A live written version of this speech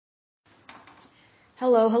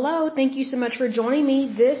Hello, hello. Thank you so much for joining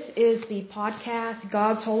me. This is the podcast,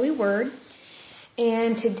 God's Holy Word.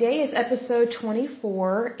 And today is episode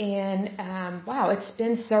 24. And wow, it's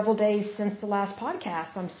been several days since the last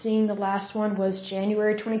podcast. I'm seeing the last one was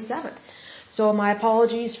January 27th. So my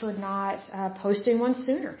apologies for not posting one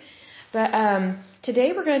sooner. But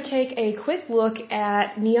today we're going to take a quick look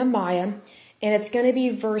at Nehemiah. And it's going to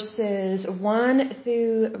be verses 1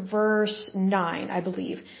 through verse 9, I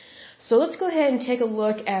believe. So let's go ahead and take a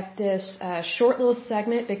look at this short little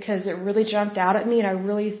segment because it really jumped out at me and I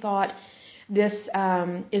really thought this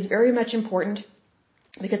is very much important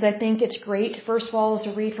because I think it's great, first of all, is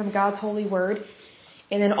to read from God's holy word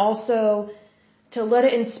and then also to let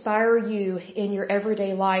it inspire you in your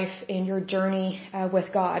everyday life, in your journey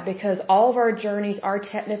with God, because all of our journeys are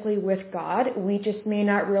technically with God. We just may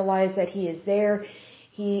not realize that He is there.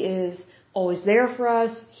 He is always there for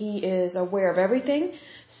us. He is aware of everything.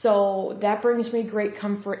 So that brings me great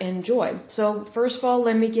comfort and joy. So first of all,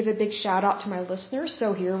 let me give a big shout out to my listeners.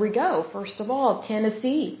 So here we go. First of all,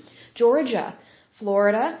 Tennessee, Georgia,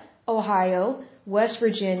 Florida, Ohio, West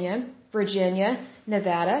Virginia,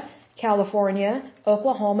 Nevada, California,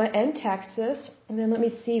 Oklahoma, and Texas. And then let me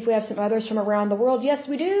see if we have some others from around the world. Yes,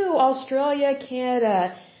 we do. Australia,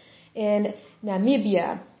 Canada, and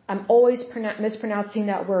Namibia. I'm always mispronouncing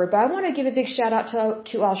that word, but I want to give a big shout out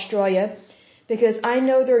to Australia because I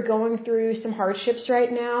know they're going through some hardships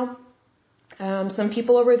right now. Some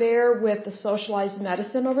people over there with the socialized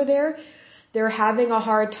medicine over there, they're having a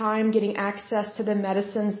hard time getting access to the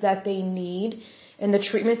medicines that they need and the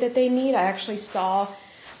treatment that they need. I actually saw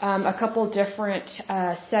a couple different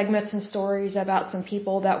segments and stories about some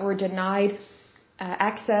people that were denied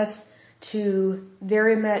access to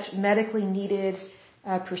very much medically needed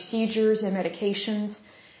procedures and medications.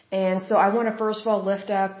 And so I want to first of all lift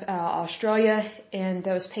up Australia and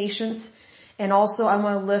those patients. And also I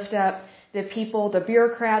want to lift up the people, the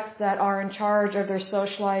bureaucrats that are in charge of their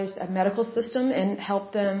socialized medical system and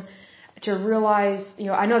help them to realize,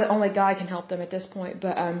 I know that only God can help them at this point,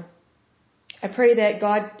 but I pray that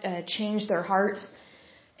God change their hearts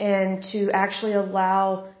and to actually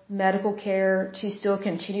allow medical care to still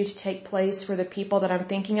continue to take place for the people that I'm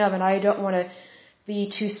thinking of. And I don't want to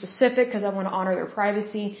be too specific because I want to honor their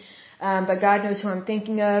privacy. But God knows who I'm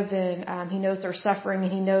thinking of and He knows their suffering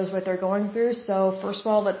and He knows what they're going through. So first of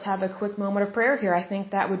all, let's have a quick moment of prayer here. I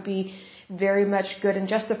think that would be very much good and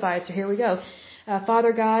justified. So here we go.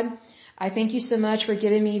 Father God, I thank you so much for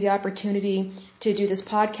giving me the opportunity to do this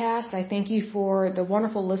podcast. I thank you for the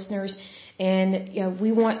wonderful listeners. And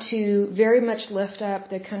we want to very much lift up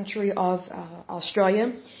the country of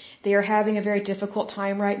Australia. They are having a very difficult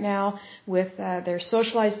time right now with their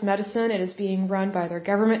socialized medicine. It is being run by their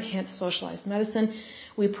government, hence socialized medicine.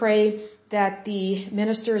 We pray that the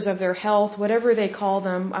ministers of their health, whatever they call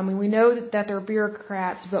them, we know that they're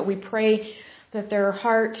bureaucrats, but we pray that their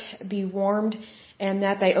heart be warmed and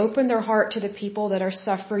that they open their heart to the people that are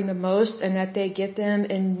suffering the most and that they get them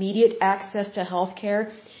immediate access to health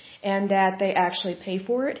care and that they actually pay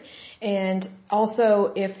for it. And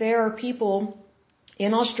also, if there are people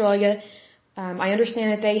in Australia, I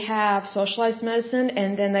understand that they have socialized medicine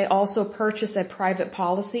and then they also purchase a private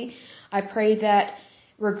policy. I pray that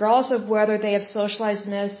regardless of whether they have socialized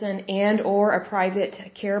medicine and or a private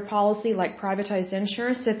care policy like privatized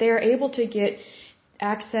insurance, that they are able to get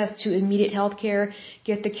access to immediate health care,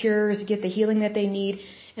 get the cures, get the healing that they need.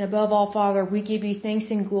 And above all, Father, we give you thanks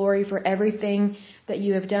and glory for everything that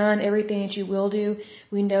you have done, everything that you will do.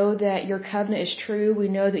 We know that your covenant is true. We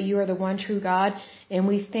know that you are the one true God. And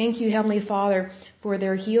we thank you, Heavenly Father, for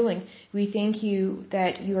their healing. We thank you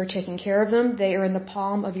that you are taking care of them. They are in the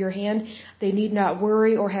palm of your hand. They need not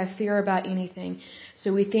worry or have fear about anything.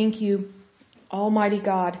 So we thank you, Almighty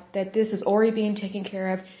God, that this is already being taken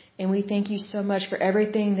care of. And we thank you so much for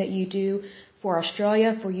everything that you do for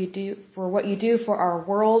Australia, for what you do for our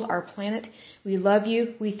world, our planet. We love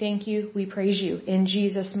you, we thank you, we praise you. In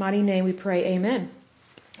Jesus' mighty name we pray, amen.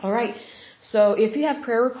 All right, so if you have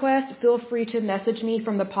prayer requests, feel free to message me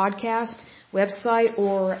from the podcast website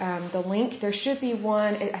or the link. There should be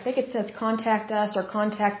one, I think it says contact us or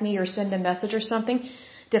contact me or send a message or something,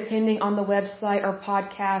 depending on the website or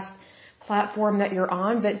podcast platform that you're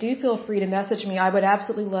on. But do feel free to message me. I would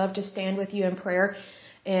absolutely love to stand with you in prayer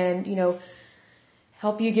and,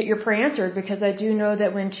 help you get your prayer answered, because I do know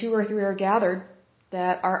that when 2 or 3 are gathered,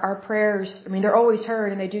 that our prayers, they're always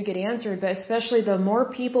heard and they do get answered, but especially the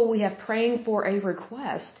more people we have praying for a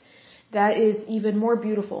request, that is even more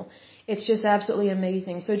beautiful. It's just absolutely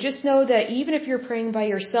amazing. So just know that even if you're praying by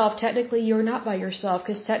yourself, technically you're not by yourself,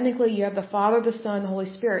 because technically you have the Father, the Son, the Holy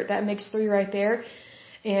Spirit. That makes 3 right there.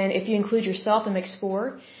 And if you include yourself, that makes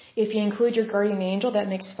 4. If you include your guardian angel, that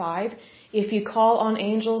makes 5. If you call on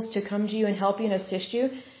angels to come to you and help you and assist you,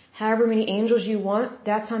 however many angels you want,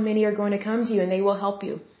 that's how many are going to come to you and they will help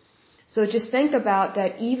you. So just think about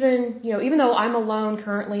that. Even though I'm alone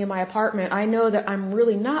currently in my apartment, I know that I'm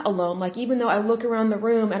really not alone. Like, even though I look around the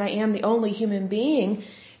room and I am the only human being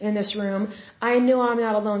in this room, I know I'm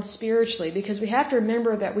not alone spiritually, because we have to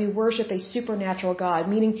remember that we worship a supernatural God,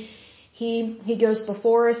 meaning He goes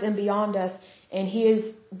before us and beyond us, and He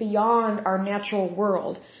is beyond our natural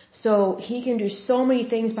world. So He can do so many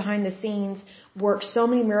things behind the scenes, work so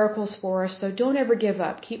many miracles for us. So don't ever give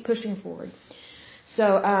up. Keep pushing forward. So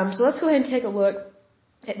let's go ahead and take a look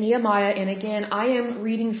at Nehemiah. And again, I am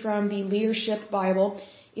reading from the Leadership Bible.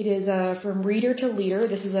 It is from Reader to Leader.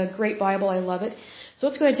 This is a great Bible. I love it. So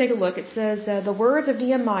let's go ahead and take a look. It says, the words of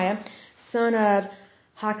Nehemiah, son of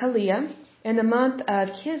Hakaliah, in the month of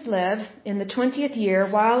Kislev, in the 20th year,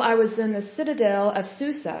 while I was in the citadel of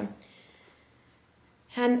Susa.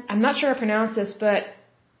 And I'm not sure I pronounce this, but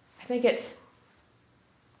I think it's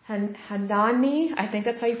Hanani. I think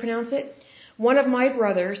that's how you pronounce it. One of my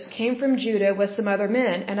brothers came from Judah with some other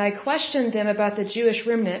men, and I questioned them about the Jewish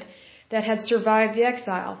remnant that had survived the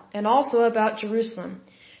exile, and also about Jerusalem.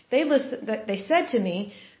 They said to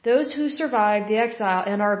me, those who survived the exile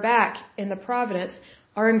and are back in the province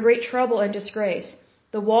are in great trouble and disgrace.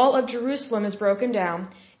 The wall of Jerusalem is broken down,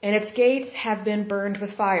 and its gates have been burned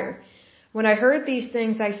with fire. When I heard these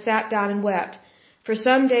things, I sat down and wept. For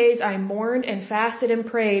some days I mourned and fasted and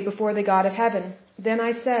prayed before the God of heaven. Then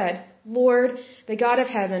I said, Lord, the God of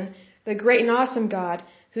heaven, the great and awesome God,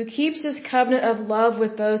 who keeps His covenant of love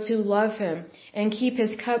with those who love Him and keep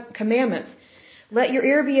His commandments, let your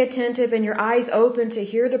ear be attentive and your eyes open to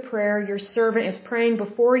hear the prayer your servant is praying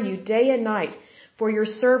before you day and night for your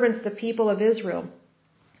servants, the people of Israel.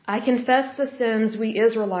 I confess the sins we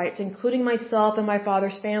Israelites, including myself and my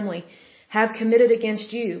father's family, have committed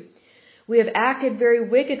against you. We have acted very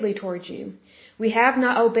wickedly towards you. We have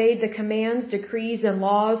not obeyed the commands, decrees, and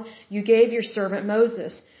laws you gave your servant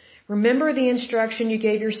Moses. Remember the instruction you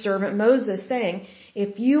gave your servant Moses, saying,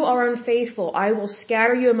 if you are unfaithful, I will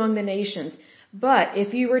scatter you among the nations. But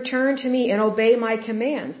if you return to me and obey my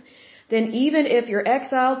commands, then even if your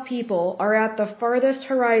exiled people are at the farthest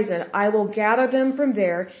horizon, I will gather them from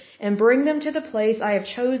there and bring them to the place I have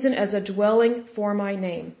chosen as a dwelling for my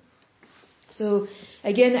name. So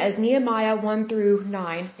again, as Nehemiah 1 through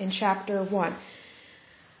 9 in chapter 1.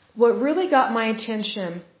 What really got my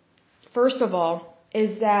attention, first of all,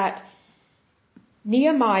 is that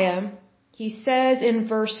Nehemiah, he says in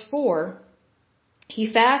verse 4,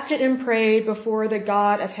 he fasted and prayed before the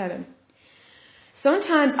God of heaven.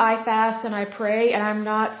 Sometimes I fast and I pray, and I'm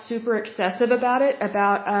not super excessive about it,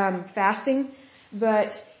 fasting,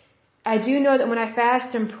 but I do know that when I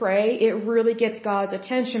fast and pray, it really gets God's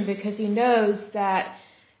attention, because He knows that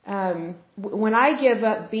when I give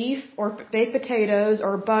up beef or baked potatoes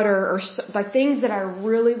or butter or like things that I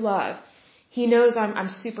really love, He knows I'm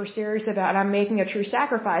super serious about it. I'm making a true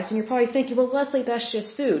sacrifice. And you're probably thinking, well, Leslie, that's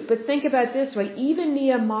just food. But think about it this way. Even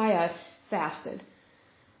Nehemiah fasted.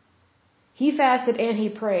 He fasted and he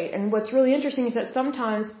prayed. And what's really interesting is that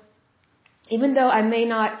sometimes, even though I may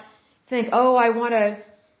not think, oh, I want to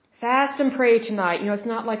fast and pray tonight, it's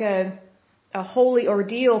not like a holy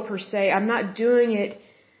ordeal per se. I'm not doing it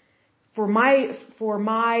for my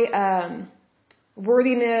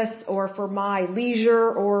worthiness or for my leisure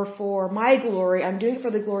or for my glory. I'm doing it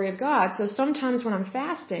for the glory of God. So sometimes when I'm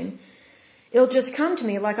fasting, it'll just come to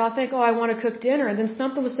me. Like I'll think, oh, I want to cook dinner. And then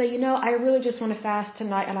something will say, I really just want to fast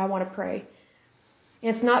tonight and I want to pray. And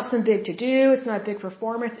it's not some big to-do. It's not a big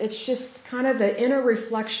performance. It's just kind of the inner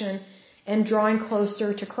reflection and drawing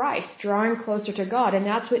closer to Christ, drawing closer to God. And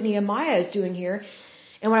that's what Nehemiah is doing here.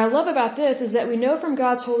 And what I love about this is that we know from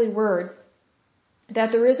God's holy word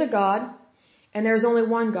that there is a God and there's only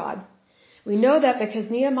one God. We know that because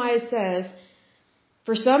Nehemiah says,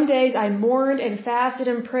 for some days I mourned and fasted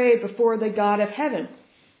and prayed before the God of heaven.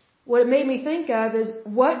 What it made me think of is,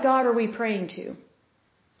 what God are we praying to?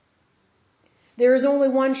 There is only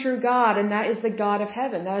one true God, and that is the God of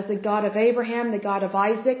heaven. That is the God of Abraham, the God of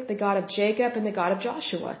Isaac, the God of Jacob, and the God of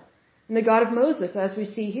Joshua, and the God of Moses, as we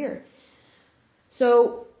see here.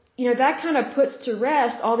 So, that kind of puts to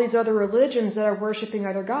rest all these other religions that are worshiping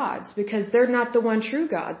other gods, because they're not the one true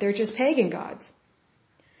God. They're just pagan gods.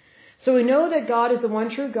 So we know that God is the one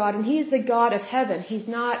true God, and He's the God of heaven. He's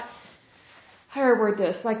not, how do I word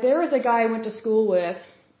this? Like, there was a guy I went to school with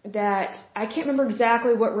that, I can't remember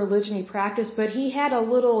exactly what religion he practiced, but he had a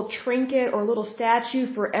little trinket or a little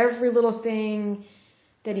statue for every little thing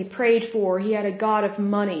that he prayed for. He had a god of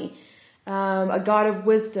money, a god of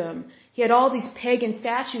wisdom. He had all these pagan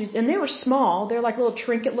statues, and they were small. They're like little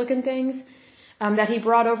trinket-looking things that he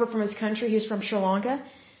brought over from his country. He was from Sri Lanka.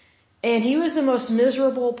 And he was the most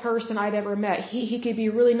miserable person I'd ever met. He could be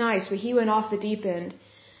really nice, but he went off the deep end.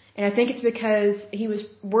 And I think it's because he was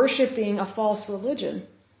worshiping a false religion.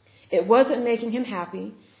 It wasn't making him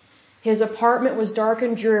happy. His apartment was dark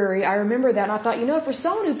and dreary. I remember that, and I thought, for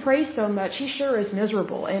someone who prays so much, he sure is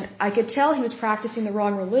miserable. And I could tell he was practicing the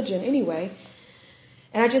wrong religion anyway.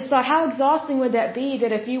 And I just thought, how exhausting would that be,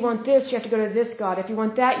 that if you want this, you have to go to this God. If you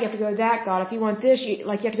want that, you have to go to that God. If you want this, you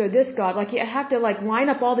have to go to this God. You have to line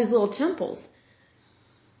up all these little temples.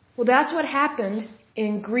 Well, that's what happened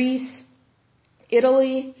in Greece,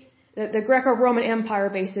 Italy, the Greco-Roman Empire,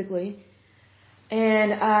 basically,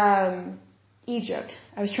 and Egypt.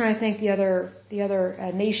 I was trying to think the other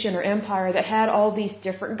nation or empire that had all these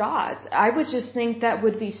different gods. I would just think that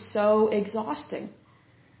would be so exhausting.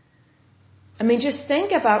 Just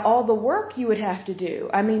think about all the work you would have to do.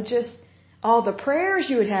 Just all the prayers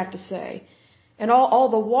you would have to say, and all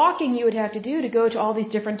the walking you would have to do to go to all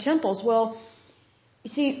these different temples. Well,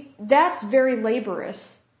 you see, that's very laborious.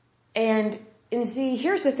 And see,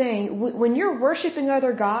 here's the thing. When you're worshiping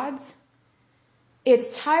other gods, it's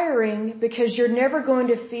tiring because you're never going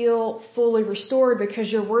to feel fully restored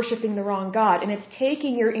because you're worshiping the wrong God. And it's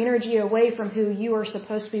taking your energy away from who you are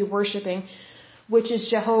supposed to be worshiping, which is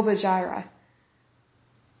Jehovah Jireh.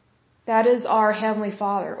 That is our Heavenly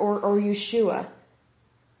Father, or Yeshua,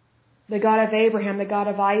 the God of Abraham, the God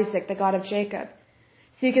of Isaac, the God of Jacob.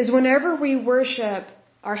 See, because whenever we worship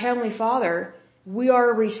our Heavenly Father, we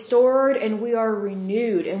are restored and we are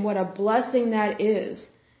renewed, and what a blessing that is.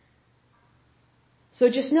 So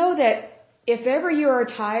just know that if ever you are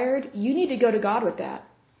tired, you need to go to God with that.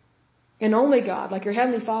 And only God, like your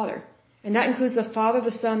Heavenly Father. And that includes the Father,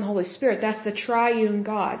 the Son, the Holy Spirit. That's the triune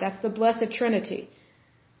God. That's the Blessed Trinity.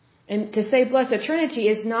 And to say Blessed Trinity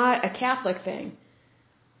is not a Catholic thing.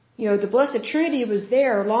 The Blessed Trinity was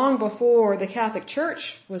there long before the Catholic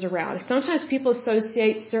Church was around. Sometimes people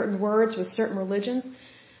associate certain words with certain religions.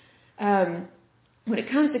 When it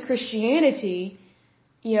comes to Christianity,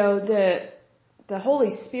 the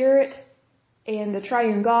Holy Spirit and the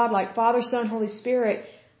triune God, like Father, Son, Holy Spirit,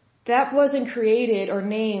 that wasn't created or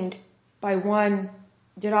named by one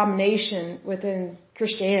denomination within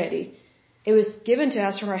Christianity. It was given to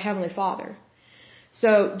us from our Heavenly Father. So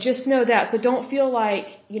just know that. So don't feel like,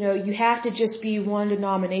 you have to just be one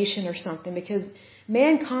denomination or something, because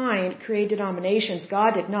mankind created denominations.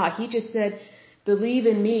 God did not. He just said, believe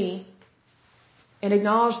in me and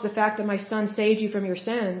acknowledge the fact that my Son saved you from your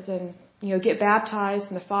sins, and, get baptized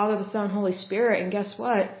in the Father, the Son, Holy Spirit. And guess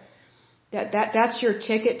what? That's your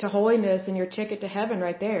ticket to holiness and your ticket to heaven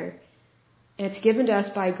right there. And it's given to us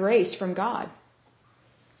by grace from God.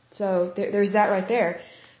 So there's that right there.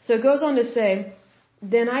 So it goes on to say,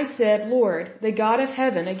 then I said, Lord, the God of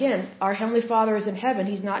heaven. Again, our Heavenly Father is in heaven.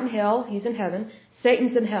 He's not in hell. He's in heaven.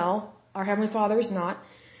 Satan's in hell. Our Heavenly Father is not.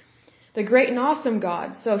 The great and awesome God.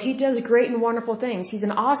 So He does great and wonderful things. He's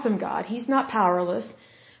an awesome God. He's not powerless.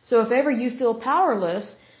 So if ever you feel powerless,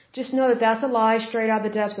 just know that that's a lie straight out of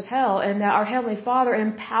the depths of hell, and that our Heavenly Father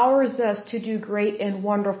empowers us to do great and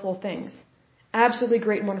wonderful things. Absolutely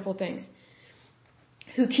great and wonderful things.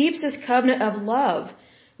 Who keeps His covenant of love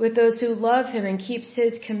with those who love Him and keeps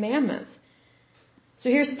His commandments. So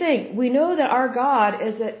here's the thing. We know that our God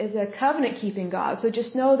is a covenant-keeping God. So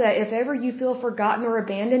just know that if ever you feel forgotten or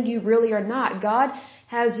abandoned, you really are not. God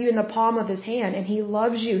has you in the palm of His hand, and He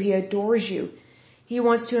loves you. He adores you. He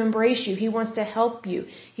wants to embrace you. He wants to help you.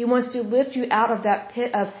 He wants to lift you out of that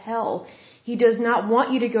pit of hell. He does not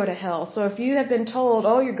want you to go to hell. So if you have been told,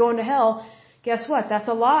 oh, you're going to hell, guess what? That's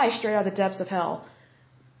a lie straight out of the depths of hell.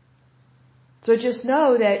 So just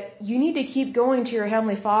know that you need to keep going to your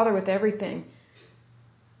Heavenly Father with everything.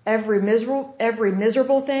 Every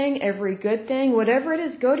miserable thing, every good thing, whatever it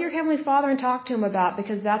is, go to your Heavenly Father and talk to Him about,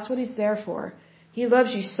 because that's what He's there for. He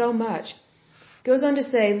loves you so much. Goes on to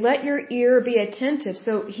say, let your ear be attentive.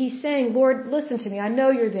 So He's saying, Lord, listen to me. I know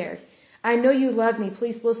you're there. I know you love me.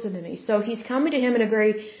 Please listen to me. So He's coming to Him in a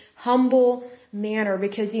very humble manner,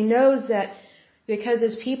 because He knows that because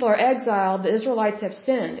His people are exiled, the Israelites have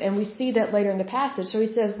sinned. And we see that later in the passage. So He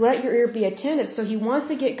says, let your ear be attentive. So He wants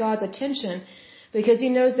to get God's attention, because He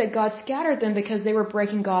knows that God scattered them because they were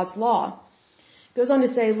breaking God's law. Goes on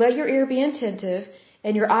to say, let your ear be attentive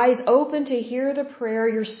and your eyes open to hear the prayer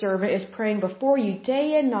your servant is praying before you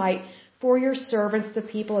day and night for your servants, the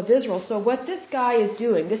people of Israel. So what this guy is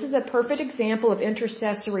doing, this is a perfect example of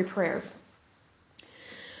intercessory prayer.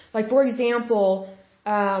 Like, for example,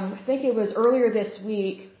 I think it was earlier this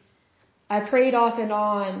week, I prayed off and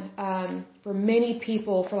on for many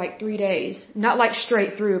people for like 3 days. Not like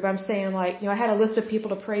straight through, but I'm saying like, I had a list of people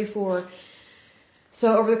to pray for. So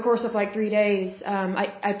over the course of like 3 days,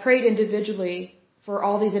 I prayed individually for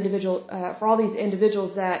all these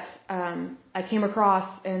individuals that I came across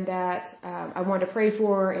and that I wanted to pray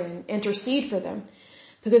for and intercede for them.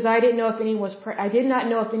 Because I didn't know if I did not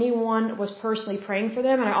know if anyone was personally praying for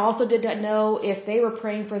them, and I also did not know if they were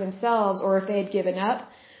praying for themselves or if they had given up,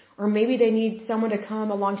 or maybe they need someone to come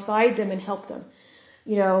alongside them and help them.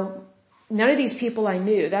 None of these people I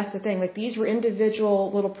knew. That's the thing. Like, these were individual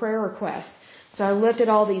little prayer requests. So I lifted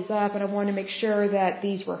all these up, and I wanted to make sure that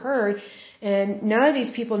these were heard. And none of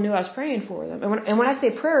these people knew I was praying for them. And when I say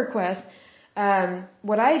prayer request,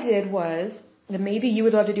 what I did was, and maybe you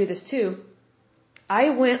would love to do this too, I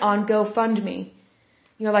went on GoFundMe,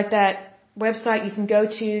 like that website you can go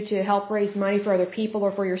to help raise money for other people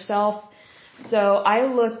or for yourself. So I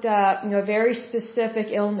looked up, a very specific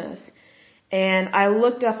illness, and I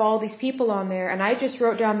looked up all these people on there, and I just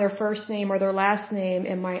wrote down their first name or their last name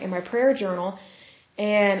in my prayer journal,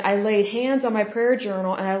 and I laid hands on my prayer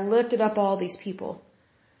journal, and I lifted up all these people.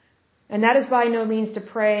 And that is by no means to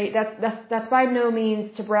pray. That's by no means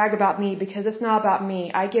to brag about me, because it's not about me.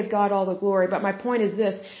 I give God all the glory. But my point is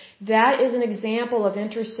this: that is an example of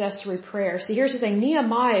intercessory prayer. See, here's the thing: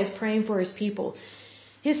 Nehemiah is praying for his people.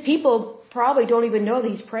 His people probably don't even know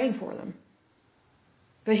that he's praying for them,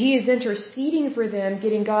 but he is interceding for them,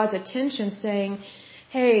 getting God's attention, saying,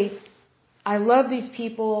 "Hey, I love these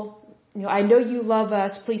people. I know you love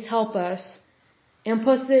us. Please help us." And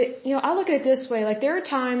plus, I look at it this way, like, there are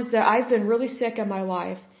times that I've been really sick in my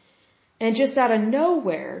life, and just out of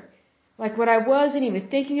nowhere, like what I wasn't even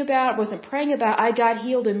thinking about, wasn't praying about, I got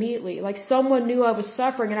healed immediately. Like, someone knew I was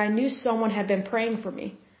suffering, and I knew someone had been praying for me.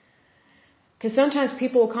 Because sometimes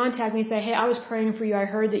people will contact me and say, "Hey, I was praying for you. I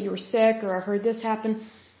heard that you were sick," or "I heard this happened.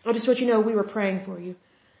 I just want you to know we were praying for you.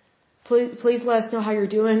 Please let us know how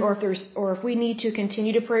you're doing, or if we need to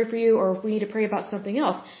continue to pray for you, or if we need to pray about something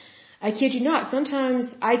else." I kid you not, sometimes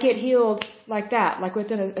I get healed like that, like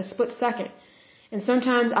within a split second. And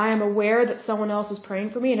sometimes I am aware that someone else is praying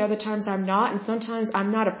for me, and other times I'm not, and sometimes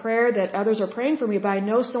I'm not a prayer that others are praying for me, but I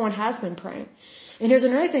know someone has been praying. And here's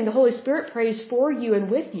another thing: the Holy Spirit prays for you and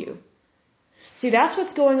with you. See, that's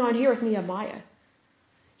what's going on here with Nehemiah.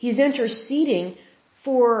 He's interceding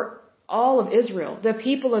for all of Israel, the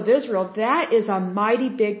people of Israel. That is a mighty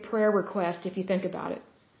big prayer request if you think about it.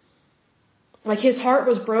 Like, his heart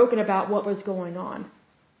was broken about what was going on.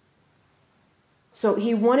 So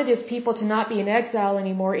he wanted his people to not be in exile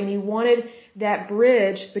anymore, and he wanted that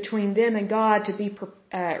bridge between them and God to be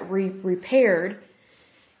repaired.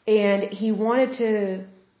 And he wanted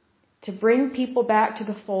to bring people back to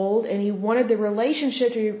the fold, and he wanted the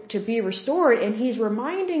relationship to be restored, and he's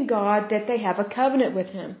reminding God that they have a covenant with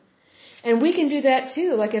him. And we can do that too.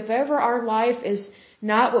 Like, if ever our life is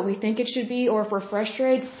not what we think it should be, or if we're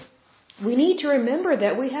frustrated, we need to remember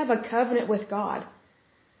that we have a covenant with God.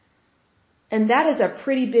 And that is a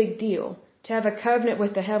pretty big deal, to have a covenant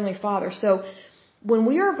with the Heavenly Father. So when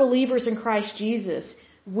we are believers in Christ Jesus,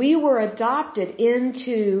 we were adopted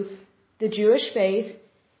into the Jewish faith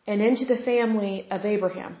and into the family of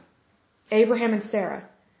Abraham and Sarah.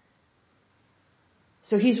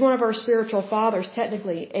 So he's one of our spiritual fathers,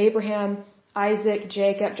 technically. Abraham, Isaac,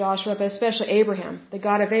 Jacob, Joshua, but especially Abraham, the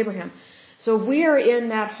God of Abraham. So we are in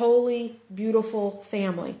that holy, beautiful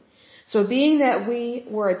family. So being that we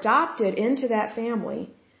were adopted into that family,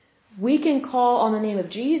 we can call on the name of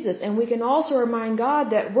Jesus, and we can also remind God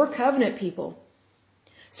that we're covenant people.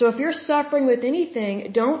 So if you're suffering with anything,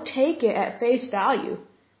 don't take it at face value.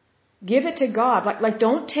 Give it to God. Like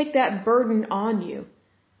don't take that burden on you.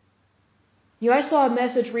 I saw a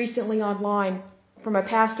message recently online from a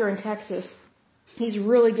pastor in Texas. He's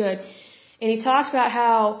really good. And he talked about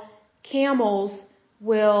how camels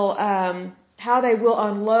will, how they will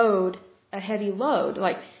unload a heavy load.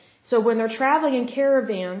 So when they're traveling in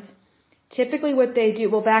caravans, typically what they do,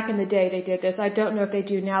 well, back in the day they did this. I don't know if they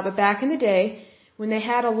do now, but back in the day, when they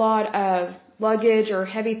had a lot of luggage or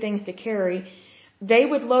heavy things to carry, they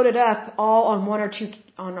would load it up all on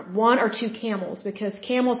one or two camels, because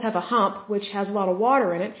camels have a hump which has a lot of water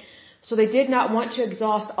in it. So they did not want to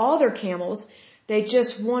exhaust all their camels. They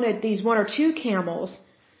just wanted these one or two camels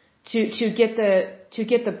to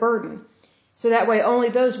get the burden. So that way only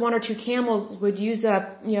those one or two camels would use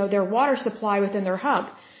up, their water supply within their hump.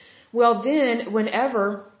 Well, then whenever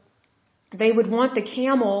they would want the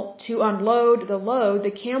camel to unload the load,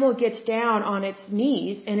 the camel gets down on its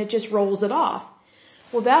knees and it just rolls it off.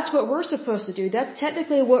 Well, that's what we're supposed to do. That's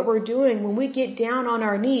technically what we're doing when we get down on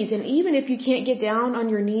our knees. And even if you can't get down on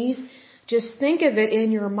your knees, Just think of it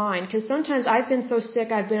in your mind, because sometimes I've been so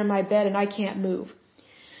sick I've been in my bed and I can't move.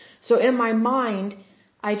 So in my mind,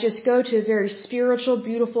 I just go to a very spiritual,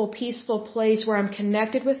 beautiful, peaceful place where I'm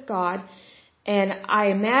connected with God, and I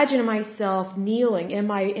imagine myself kneeling in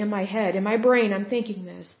my head, in my brain, I'm thinking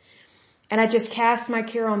this. And I just cast my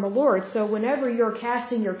care on the Lord. So whenever you're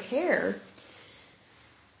casting your care,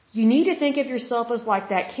 you need to think of yourself as like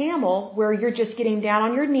that camel where you're just getting down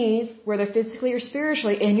on your knees, whether physically or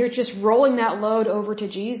spiritually, and you're just rolling that load over to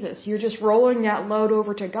Jesus. You're just rolling that load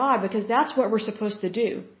over to God, because that's what we're supposed to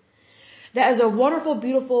do. That is a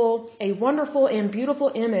wonderful and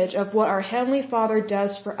beautiful image of what our Heavenly Father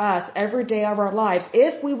does for us every day of our lives,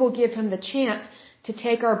 if we will give Him the chance to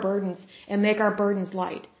take our burdens and make our burdens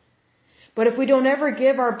light. But if we don't ever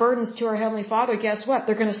give our burdens to our Heavenly Father, guess what?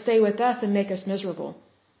 They're going to stay with us and make us miserable.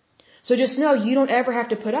 So just know you don't ever have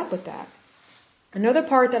to put up with that. Another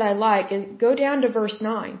part that I like is go down to verse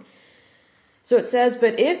 9. So it says,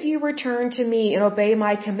 "But if you return to me and obey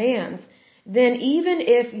my commands, then even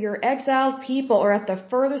if your exiled people are at the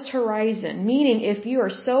furthest horizon," meaning if you are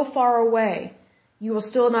so far away, you will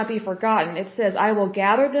still not be forgotten. It says, "I will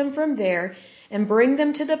gather them from there and bring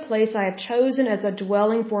them to the place I have chosen as a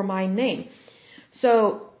dwelling for my name." So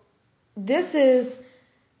this is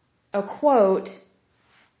a quote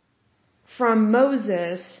from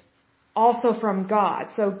Moses, also from God.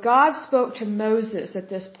 So God spoke to Moses at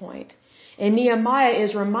this point. And Nehemiah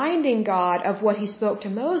is reminding God of what he spoke to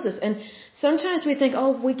Moses. And sometimes we think,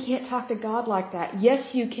 oh, we can't talk to God like that.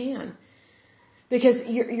 Yes, you can. Because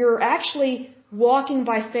you're actually walking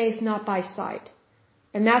by faith, not by sight.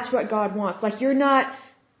 And that's what God wants. Like, you're not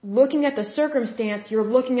looking at the circumstance, you're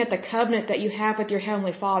looking at the covenant that you have with your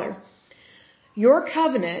Heavenly Father. Your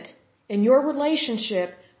covenant and your relationship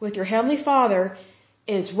with your Heavenly Father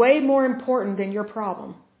is way more important than your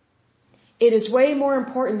problem. It is way more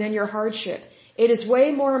important than your hardship. It is way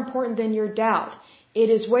more important than your doubt. It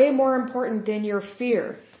is way more important than your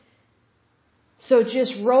fear. So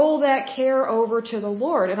just roll that care over to the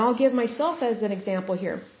Lord. And I'll give myself as an example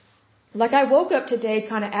here. Like, I woke up today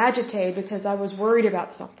kind of agitated because I was worried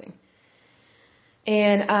about something.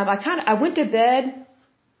 And I went to bed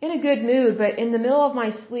in a good mood, but in the middle of my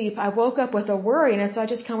sleep, I woke up with a worry, and so I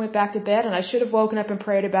just kind of went back to bed, and I should have woken up and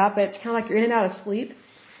prayed about it, but it's kind of like you're in and out of sleep.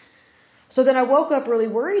 So then I woke up really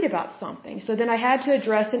worried about something. So then I had to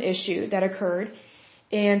address an issue that occurred.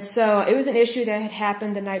 And so it was an issue that had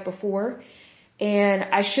happened the night before, and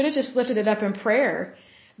I should have just lifted it up in prayer.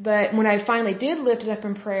 But when I finally did lift it up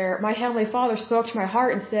in prayer, my Heavenly Father spoke to my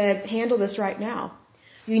heart and said, handle this right now.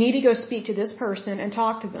 You need to go speak to this person and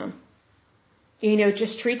talk to them.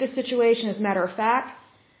 Just treat the situation as a matter of fact.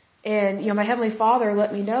 And, my Heavenly Father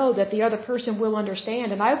let me know that the other person will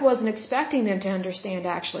understand. And I wasn't expecting them to understand,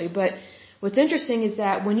 actually. But what's interesting is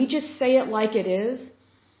that when you just say it like it is,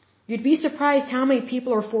 you'd be surprised how many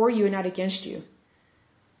people are for you and not against you.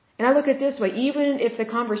 And I look at it this way, even if the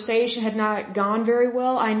conversation had not gone very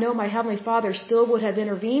well, I know my Heavenly Father still would have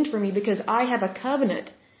intervened for me, because I have a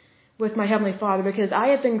covenant with my Heavenly Father, because I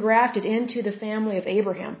have been grafted into the family of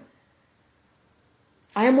Abraham.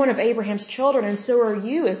 I am one of Abraham's children, and so are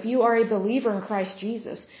you if you are a believer in Christ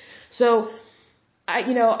Jesus. So,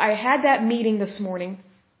 I had that meeting this morning,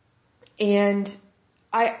 and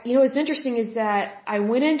what's interesting is that I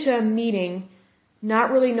went into a meeting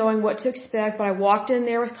not really knowing what to expect, but I walked in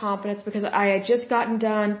there with confidence because I had just gotten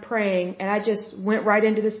done praying, and I just went right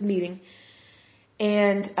into this meeting.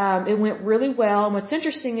 And it went really well. And what's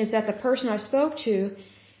interesting is that the person I spoke to,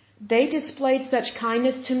 they displayed such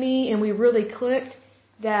kindness to me, and we really clicked,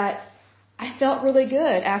 that I felt really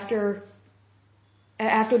good after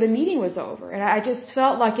the meeting was over. And I just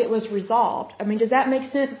felt like it was resolved. I mean, does that make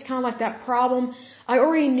sense? It's kind of like that problem. I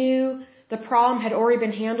already knew the problem had already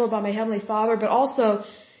been handled by my Heavenly Father, but also,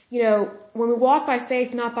 when we walk by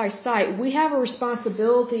faith, not by sight, we have a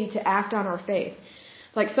responsibility to act on our faith.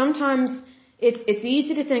 Like, sometimes it's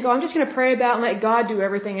easy to think, I'm just going to pray about and let God do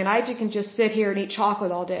everything, and I can just sit here and eat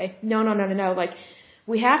chocolate all day. No. Like,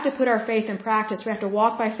 we have to put our faith in practice. We have to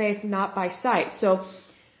walk by faith, not by sight. So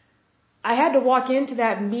I had to walk into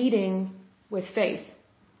that meeting with faith.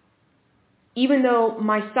 Even though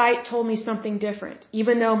my sight told me something different,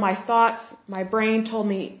 even though my thoughts, my brain told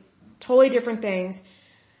me totally different things,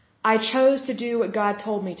 I chose to do what God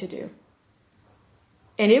told me to do.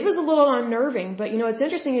 And it was a little unnerving, but what's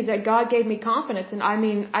interesting is that God gave me confidence. And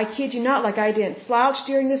I kid you not, like, I didn't slouch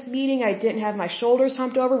during this meeting. I didn't have my shoulders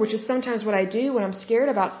humped over, which is sometimes what I do when I'm scared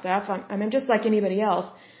about stuff. I'm just like anybody else.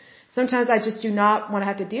 Sometimes I just do not want to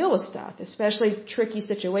have to deal with stuff, especially tricky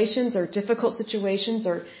situations or difficult situations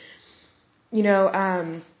or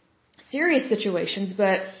serious situations.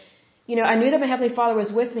 But, I knew that my Heavenly Father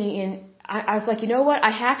was with me, and I was like, you know what?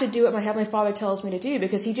 I have to do what my Heavenly Father tells me to do,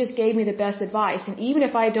 because He just gave me the best advice. And even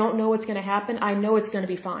if I don't know what's going to happen, I know it's going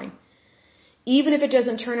to be fine. Even if it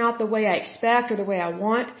doesn't turn out the way I expect or the way I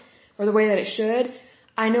want or the way that it should,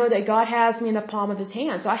 I know that God has me in the palm of His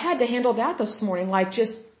hand. So I had to handle that this morning, like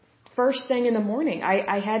just first thing in the morning.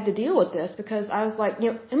 I had to deal with this because I was like,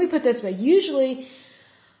 let me put it this way. Usually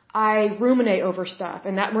I ruminate over stuff,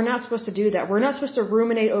 and that we're not supposed to do that. We're not supposed to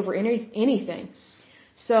ruminate over anything.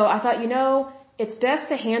 So I thought, it's best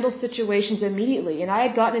to handle situations immediately. And I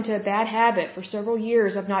had gotten into a bad habit for several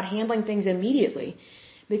years of not handling things immediately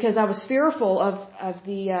because I was fearful of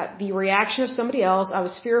the reaction of somebody else. I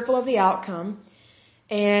was fearful of the outcome.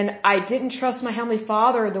 And I didn't trust my Heavenly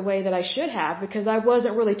Father the way that I should have because I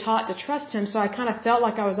wasn't really taught to trust Him. So I kind of felt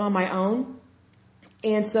like I was on my own.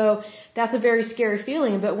 And so that's a very scary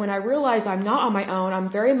feeling. But when I realized I'm not on my own, I'm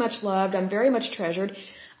very much loved, I'm very much treasured,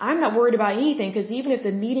 I'm not worried about anything, because even if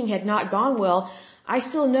the meeting had not gone well, I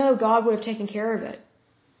still know God would have taken care of it.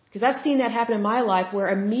 Because I've seen that happen in my life where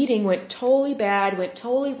a meeting went totally bad, went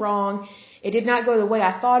totally wrong. It did not go the way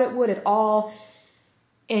I thought it would at all.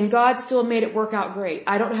 And God still made it work out great.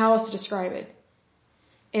 I don't know how else to describe it.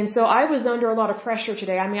 And so I was under a lot of pressure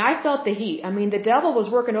today. I felt the heat. The devil was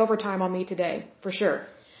working overtime on me today, for sure.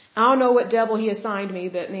 I don't know what devil he assigned me,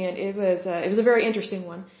 but man, it was a very interesting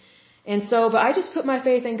one. And so, but I just put my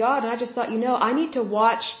faith in God, and I just thought, I need to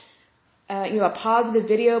watch, a positive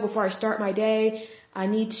video before I start my day. I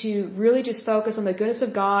need to really just focus on the goodness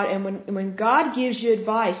of God. And when God gives you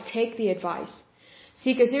advice, take the advice.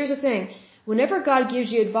 See, because here's the thing. Whenever God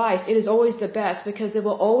gives you advice, it is always the best because it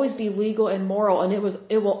will always be legal and moral, and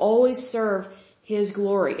it will always serve His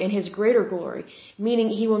glory and His greater glory, meaning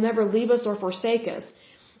He will never leave us or forsake us.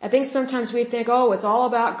 I think sometimes we think, it's all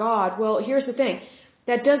about God. Well, here's the thing.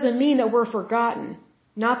 That doesn't mean that we're forgotten.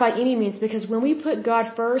 Not by any means, because when we put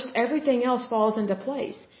God first, everything else falls into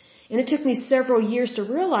place. And it took me several years to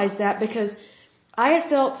realize that because I had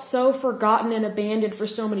felt so forgotten and abandoned for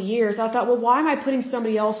so many years. I thought, why am I putting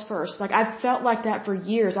somebody else first? Like, I've felt like that for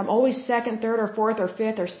years. I'm always second, third, or fourth, or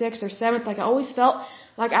fifth, or sixth, or seventh. Like, I always felt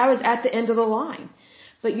like I was at the end of the line.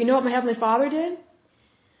 But you know what my Heavenly Father did?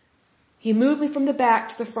 He moved me from the back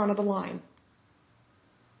to the front of the line.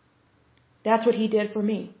 That's what He did for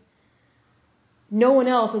me. No one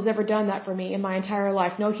else has ever done that for me in my entire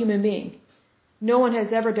life. No human being. No one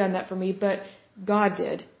has ever done that for me, but God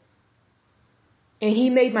did. And He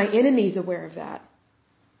made my enemies aware of that.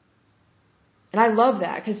 And I love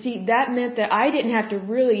that, because see, that meant that I didn't have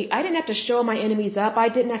to show my enemies up. I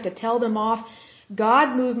didn't have to tell them off.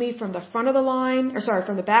 God moved me from the from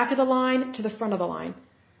the back of the line to the front of the line.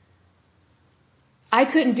 I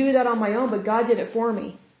couldn't do that on my own, but God did it for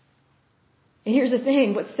me. And here's the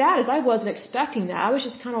thing, what's sad is I wasn't expecting that. I was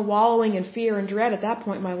just kind of wallowing in fear and dread at that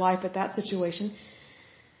point in my life, at that situation.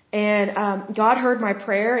 And God heard my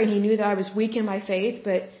prayer, and He knew that I was weak in my faith,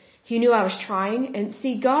 but He knew I was trying. And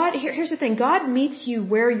see, here's the thing, God meets you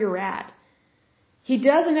where you're at. He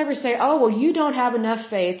doesn't ever say, you don't have enough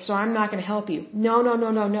faith, so I'm not going to help you.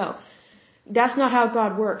 No. That's not how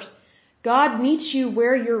God works. God meets you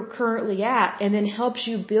where you're currently at and then helps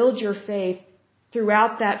you build your faith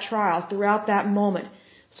throughout that trial, throughout that moment,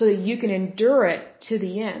 so that you can endure it to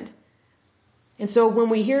the end. And so when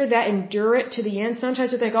we hear that, endure it to the end,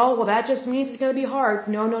 sometimes we think, that just means it's going to be hard.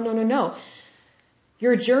 No.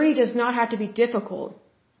 Your journey does not have to be difficult.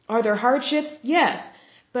 Are there hardships? Yes.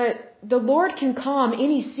 But the Lord can calm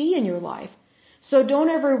any sea in your life. So don't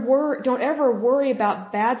ever worry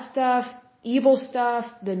about bad stuff, evil stuff,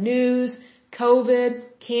 the news, COVID,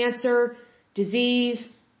 cancer, disease,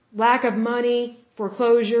 lack of money,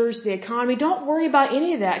 foreclosures, the economy. Don't worry about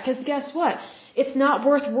any of that, because guess what? It's not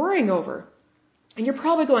worth worrying over. And you're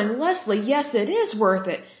probably going, Leslie, yes, it is worth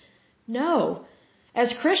it. No.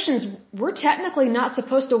 As Christians, we're technically not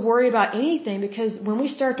supposed to worry about anything, because when we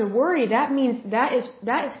start to worry, that means that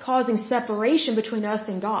is causing separation between us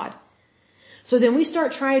and God. So then we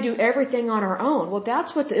start trying to do everything on our own. Well,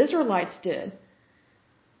 that's what the Israelites did.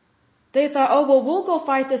 They thought, we'll go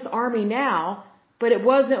fight this army now, but it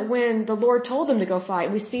wasn't when the Lord told them to go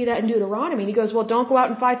fight. We see that in Deuteronomy. And He goes, don't go out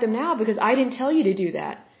and fight them now, because I didn't tell you to do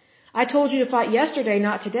that. I told you to fight yesterday,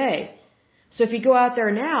 not today. So if you go out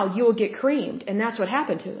there now, you will get creamed. And that's what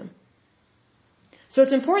happened to them. So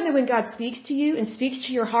it's important that when God speaks to you and speaks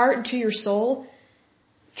to your heart and to your soul,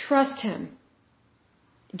 trust Him.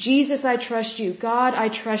 Jesus, I trust you. God, I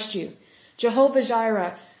trust you. Jehovah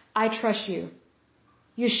Jireh, I trust you.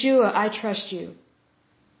 Yeshua, I trust you.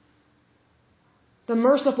 The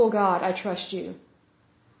merciful God, I trust you.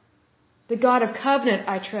 The God of covenant,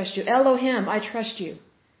 I trust you. Elohim, I trust you.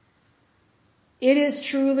 It is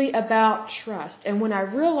truly about trust. And when I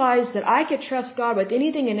realized that I could trust God with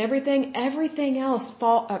anything and everything, everything else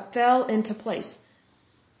fell into place.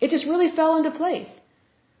 It just really fell into place.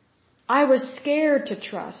 I was scared to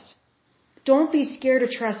trust. Don't be scared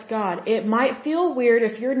to trust God. It might feel weird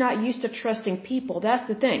if you're not used to trusting people. That's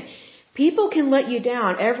the thing. People can let you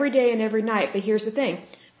down every day and every night, but here's the thing.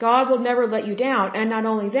 God will never let you down. And not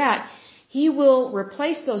only that, He will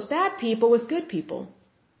replace those bad people with good people.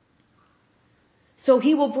 So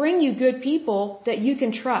He will bring you good people that you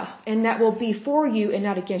can trust and that will be for you and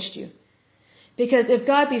not against you. Because if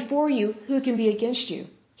God be for you, who can be against you?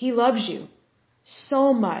 He loves you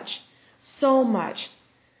so much, so much.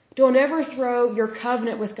 Don't ever throw your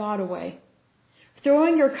covenant with God away.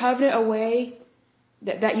 Throwing your covenant away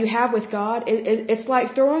that you have with God, it's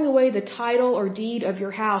like throwing away the title or deed of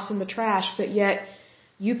your house in the trash, but yet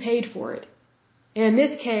you paid for it. And in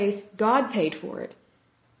this case, God paid for it.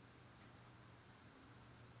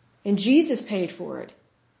 And Jesus paid for it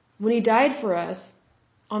when He died for us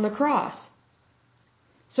on the cross.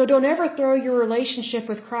 So don't ever throw your relationship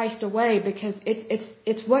with Christ away, because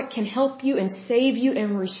it's what can help you and save you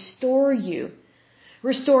and restore you.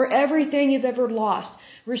 Restore everything you've ever lost.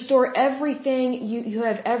 Restore everything you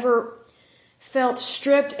have ever felt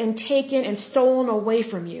stripped and taken and stolen away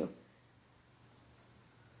from you.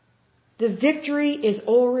 The victory is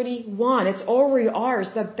already won. It's already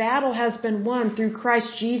ours. The battle has been won through Christ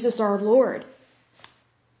Jesus our Lord.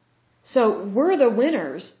 So we're the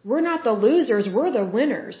winners. We're not the losers. We're the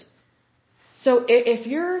winners. So if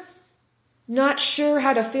you're not sure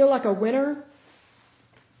how to feel like a winner,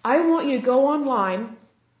 I want you to go online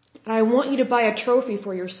and I want you to buy a trophy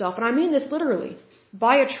for yourself. And I mean this literally.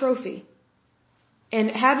 Buy a trophy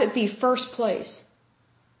and have it be first place.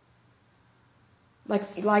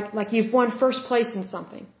 Like you've won first place in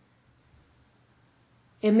something.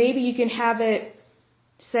 And maybe you can have it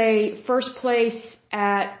say first place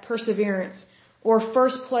at perseverance, or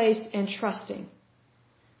first place in trusting,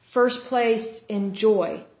 first place in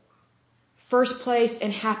joy, first place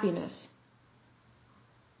in happiness.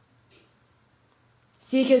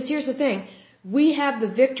 See, because here's the thing. We have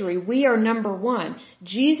the victory. We are number one.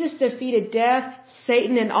 Jesus defeated death,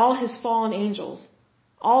 Satan, and all his fallen angels.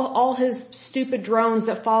 All his stupid drones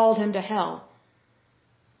that followed him to hell.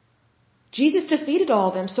 Jesus defeated all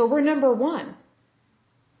of them, so we're number one.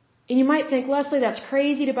 And you might think, Leslie, that's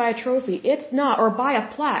crazy to buy a trophy. It's not, or buy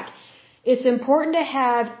a plaque. It's important to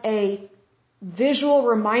have a visual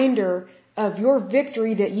reminder of your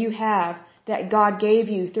victory that you have, that God gave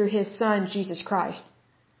you through His Son, Jesus Christ.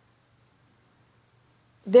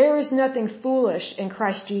 There is nothing foolish in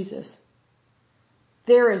Christ Jesus.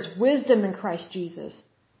 There is wisdom in Christ Jesus.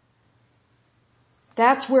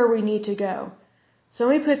 That's where we need to go. So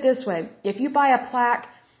let me put it this way. If you buy a plaque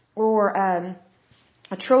or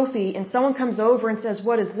a trophy and someone comes over and says,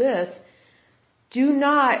 "What is this?" do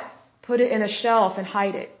not put it in a shelf and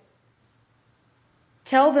hide it.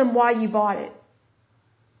 Tell them why you bought it.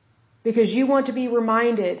 Because you want to be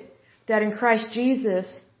reminded that in Christ Jesus,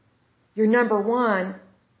 you're number one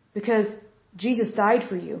because Jesus died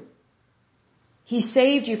for you. He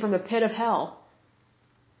saved you from the pit of hell.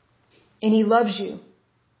 And He loves you.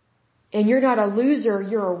 And you're not a loser,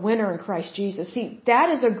 you're a winner in Christ Jesus. See, that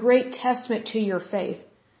is a great testament to your faith.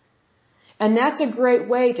 And that's a great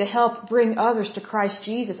way to help bring others to Christ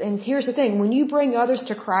Jesus. And here's the thing, when you bring others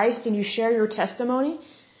to Christ and you share your testimony,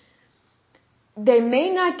 they may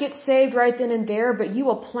not get saved right then and there, but you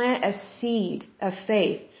will plant a seed of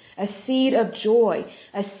faith, a seed of joy,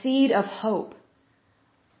 a seed of hope.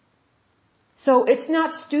 So it's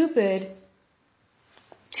not stupid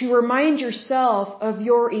to remind yourself of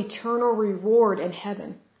your eternal reward in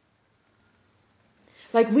heaven.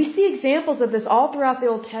 Like we see examples of this all throughout the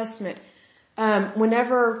Old Testament.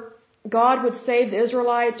 Whenever God would save the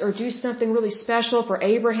Israelites or do something really special for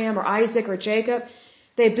Abraham or Isaac or Jacob,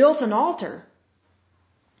 they built an altar.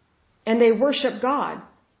 And they worshiped God.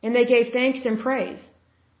 And they gave thanks and praise.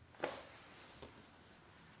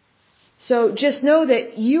 So just know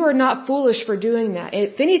that you are not foolish for doing that.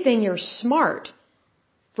 If anything, you're smart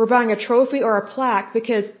for buying a trophy or a plaque,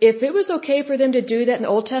 because if it was okay for them to do that in the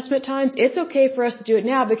Old Testament times, it's okay for us to do it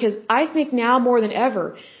now, because I think now more than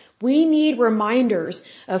ever, we need reminders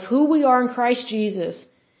of who we are in Christ Jesus,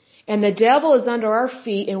 and the devil is under our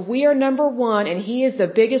feet, and we are number one, and he is the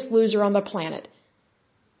biggest loser on the planet.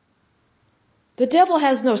 The devil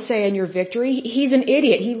has no say in your victory. He's an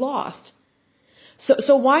idiot. He lost.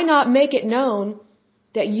 So why not make it known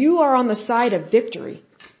that you are on the side of victory?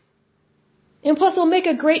 And plus, it'll make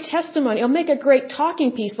a great testimony. It'll make a great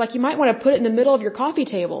talking piece, like you might want to put it in the middle of your coffee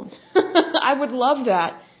table. I would love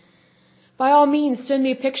that. by all means, send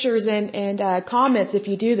me pictures and comments if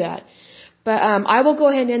you do that. But I will go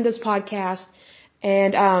ahead and end this podcast,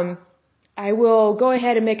 and I will go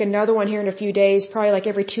ahead and make another one here in a few days, probably like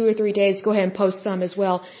every 2 or 3 days. Go ahead and post some as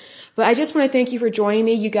well. But I just want to thank you for joining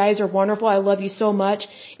me. You guys are wonderful. I love you so much.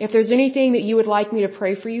 If there's anything that you would like me to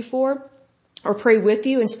pray for you for, or pray with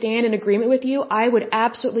you and stand in agreement with you, I would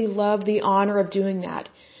absolutely love the honor of doing that.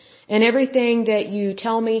 And everything that you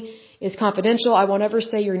tell me is confidential. I won't ever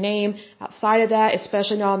say your name outside of that,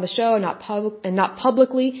 especially not on the show and not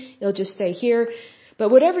publicly. It'll just stay here. But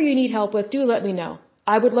whatever you need help with, do let me know.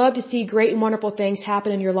 I would love to see great and wonderful things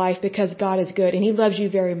happen in your life because God is good and He loves you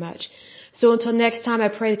very much. So until next time, I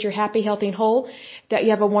pray that you're happy, healthy, and whole, that you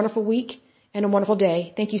have a wonderful week and a wonderful day.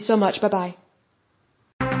 Thank you so much. Bye-bye.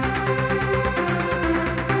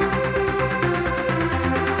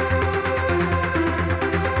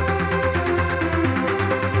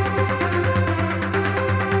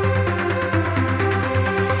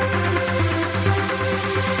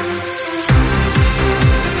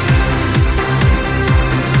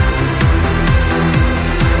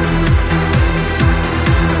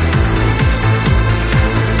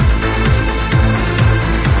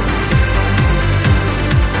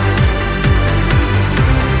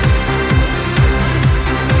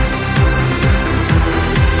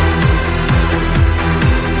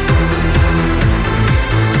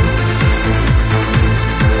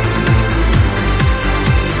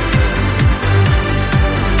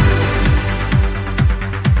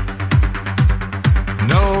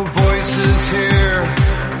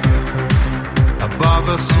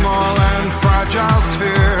 A small and fragile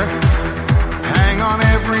sphere, hang on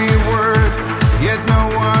every word, yet no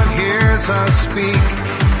one hears us speak.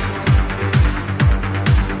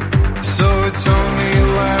 So it's only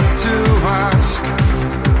left to ask,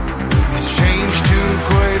 is change too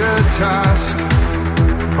great a task?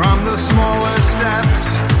 From the smallest steps,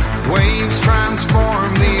 waves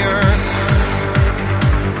transform the earth.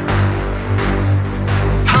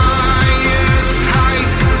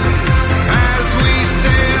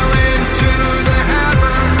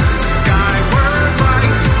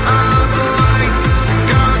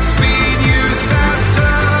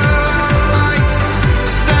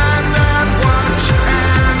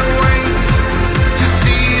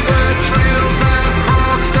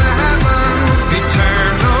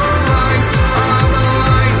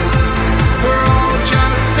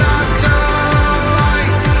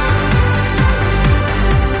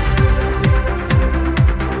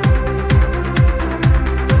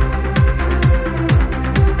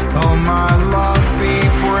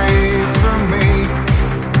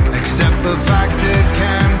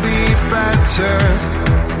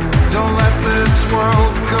 Don't let this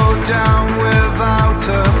world go down without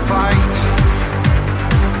a fight.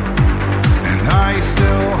 And I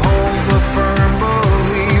still hold a firm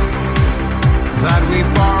belief that we